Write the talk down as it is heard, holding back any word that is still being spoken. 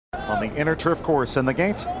On the inner turf course in the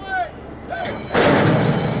gate.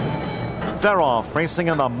 Theroff racing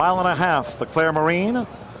in the 1.5 miles, the Clare Marine.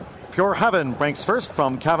 Pure Heaven ranks first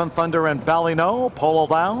from Cabin Thunder and Ballino. Polo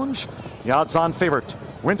Lounge, the odds-on favorite.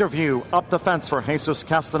 Winterview up the fence for Jesus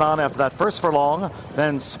Castanon after that first furlong.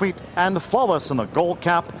 Then Sweet and Flawless in the gold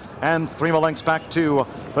cap. And 3 lengths back to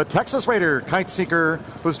the Texas Raider, Kite Seeker,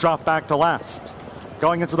 who's dropped back to last.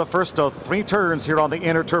 Going into the first of 3 turns here on the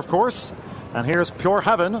inner turf course. And here's Pure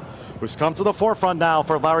Heaven, who's come to the forefront now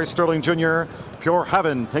for Larry Sterling Jr. Pure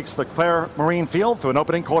Heaven takes the Clare Marine field through an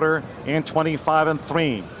opening quarter in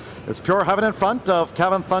 25-3. It's Pure Heaven in front of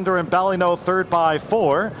Cabin Thunder and Ballino, third by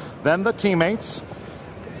 4. Then the teammates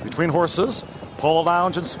between horses, Polo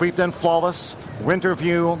Lounge and Sweet and Flawless,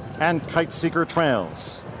 Winterview and Kite Seeker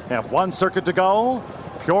trails. They have 1 circuit to go.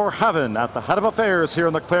 Pure Heaven at the head of affairs here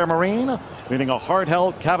in the Clare Marine, leading a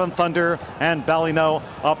hard-held Cabin Thunder and Ballino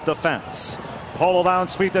up the fence. Polo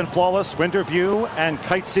Lounge, Sweet and Flawless, Winterview and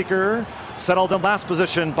Kite Seeker settled in last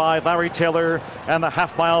position by Larry Taylor, and the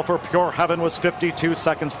half mile for Pure Heaven was 52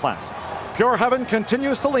 seconds flat. Pure Heaven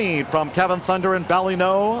continues to lead from Cabin Thunder and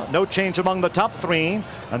Ballino. No change among the top 3.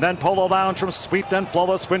 And then Polo Lounge from Sweet and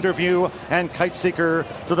Flawless, Winterview and Kite Seeker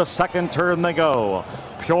to the second turn they go.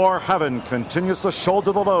 Pure Heaven continues to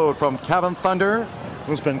shoulder the load from Cabin Thunder,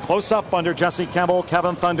 who's been close up under Jesse Campbell,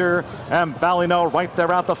 Cabin Thunder, and Ballino right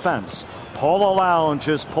there at the fence. Polo Lounge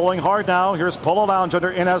is pulling hard now. Here's Polo Lounge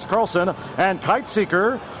under Inez Karlsson and Kite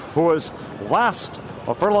Seeker, who was last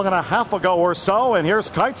a furlong and a half ago or so. And here's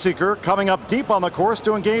Kite Seeker coming up deep on the course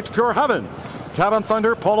to engage Pure Heaven. Cabin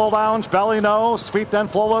Thunder, Polo Lounge, Ballino, Sweet and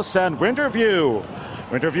Flawless, and Winterview.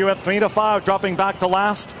 Winterview at 3-5, dropping back to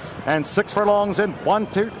last, and 6 furlongs in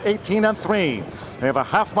 1:18-3. They have a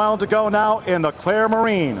half mile to go now in the Clare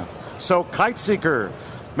Marine. So Kite Seeker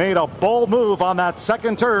made a bold move on that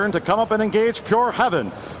second turn to come up and engage Pure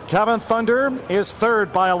Heaven. Cabin Thunder is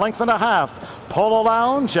third by 1.5 lengths. Polo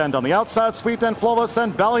Lounge, and on the outside, Sweet and Flawless,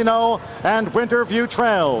 then Ballino and Winterview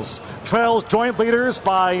trails. Trails joint leaders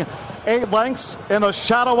by 8 lengths in the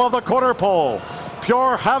shadow of the quarter pole.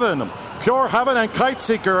 Pure Heaven and Kite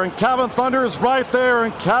Seeker, and Cabin Thunder is right there,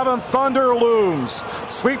 and Cabin Thunder looms.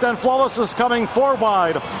 Sweet and Flawless is coming 4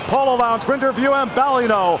 wide. Polo Lounge, Winterview, and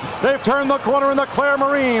Ballino. They've turned the corner in the Clare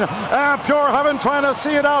Marine, and Pure Heaven trying to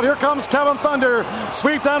see it out. Here comes Cabin Thunder.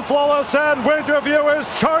 Sweet and Flawless, and Winterview is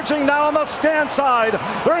charging now on the stand side.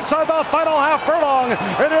 They're inside the final half furlong.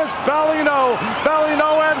 It is Ballino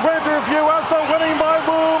and Winterview as the winning by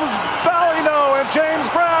looms. Ballino and James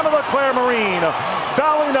Graham of the Clare Marine.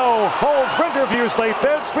 Ballino holds Winterview's late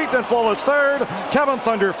bid. Sweet and Flawless third. Cabin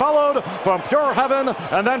Thunder followed from Pure Heaven,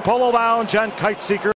 and then Polo Lounge and Kite Seeker.